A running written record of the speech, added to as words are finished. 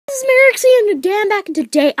a damn back, and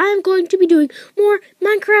today I'm going to be doing more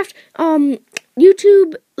Minecraft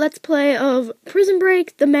YouTube Let's Play of Prison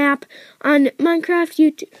Break, the map on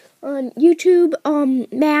Minecraft YouTube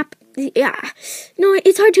map. Yeah, no,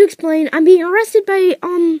 it's hard to explain. I'm being arrested by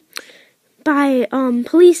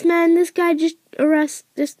policemen. This guy just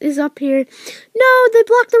is up here. No, they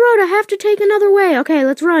blocked the road. I have to take another way. Okay,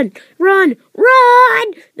 let's run. Run!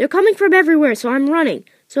 They're coming from everywhere, so I'm running.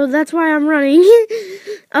 So that's why I'm running.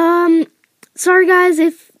 Sorry guys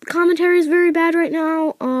if commentary is very bad right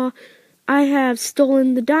now. I have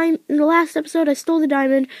stolen the diamond. In the last episode, I stole the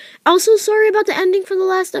diamond. Also, sorry about the ending for the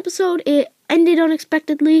last episode. It ended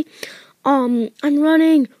unexpectedly. I'm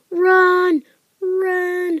running. Run!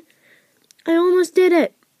 I almost did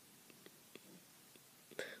it.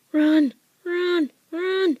 Run!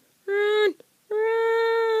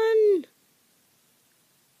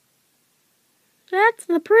 That's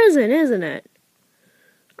the prison, isn't it?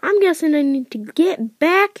 I'm guessing I need to get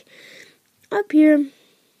back up here.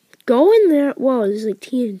 Go in there. Whoa, there's like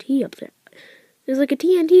TNT up there. There's like a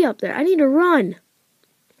TNT up there. I need to run.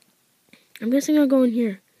 I'm guessing I'll go in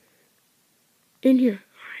here. In here.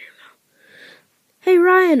 Hey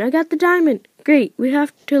Ryan, I got the diamond. Great, we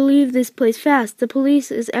have to leave this place fast. The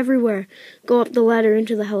police is everywhere. Go up the ladder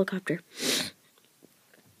into the helicopter.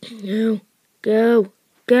 Go.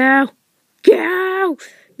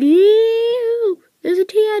 Ew, there's a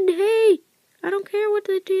TNT. I don't care what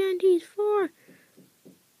the TNT is for.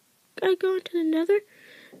 Gotta go into the nether.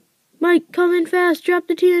 Mike, come in fast. Drop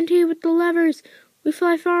the TNT with the levers. We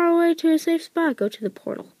fly far away to a safe spot. Go to the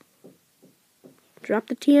portal. Drop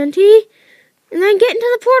the TNT. And then get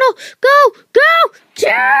into the portal. Go!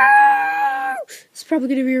 It's probably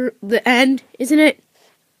going to be the end, isn't it?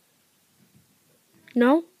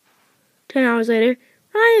 No? 10 hours later.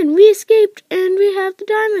 Ryan, we escaped and we have the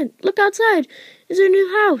diamond. Look outside. It's our new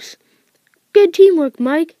house. Good teamwork,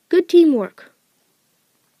 Mike. Good teamwork.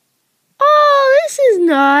 Oh, this is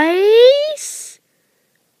nice.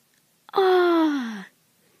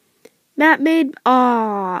 Map made.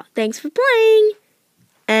 Thanks for playing.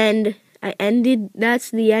 And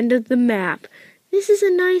that's the end of the map. This is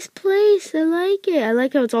a nice place. I like it. I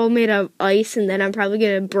like how it's all made of ice, and then I'm probably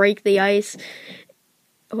going to break the ice.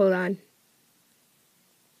 Hold on.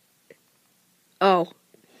 Oh,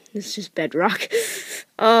 it's just bedrock.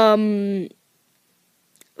 But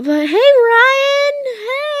hey, Ryan.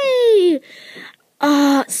 Hey.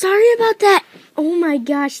 Sorry about that. Oh my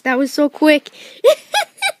gosh, that was so quick. Woohoo!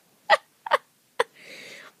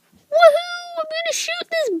 I'm gonna shoot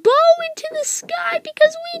this bow into the sky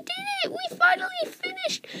because we did it. We finally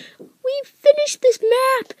finished. We finished this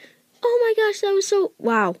map. Oh my gosh, that was so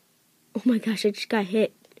wow. Oh my gosh, I just got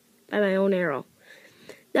hit by my own arrow.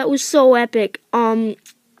 That was so epic. Let's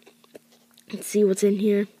see what's in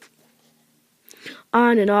here.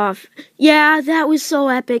 On and off. Yeah, that was so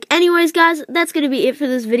epic. Anyways, guys, that's going to be it for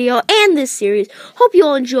this video and this series. Hope you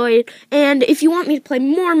all enjoyed. And if you want me to play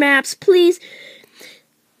more maps, please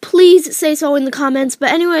say so in the comments.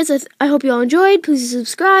 But anyways, I hope you all enjoyed. Please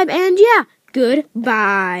subscribe. And yeah,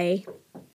 goodbye.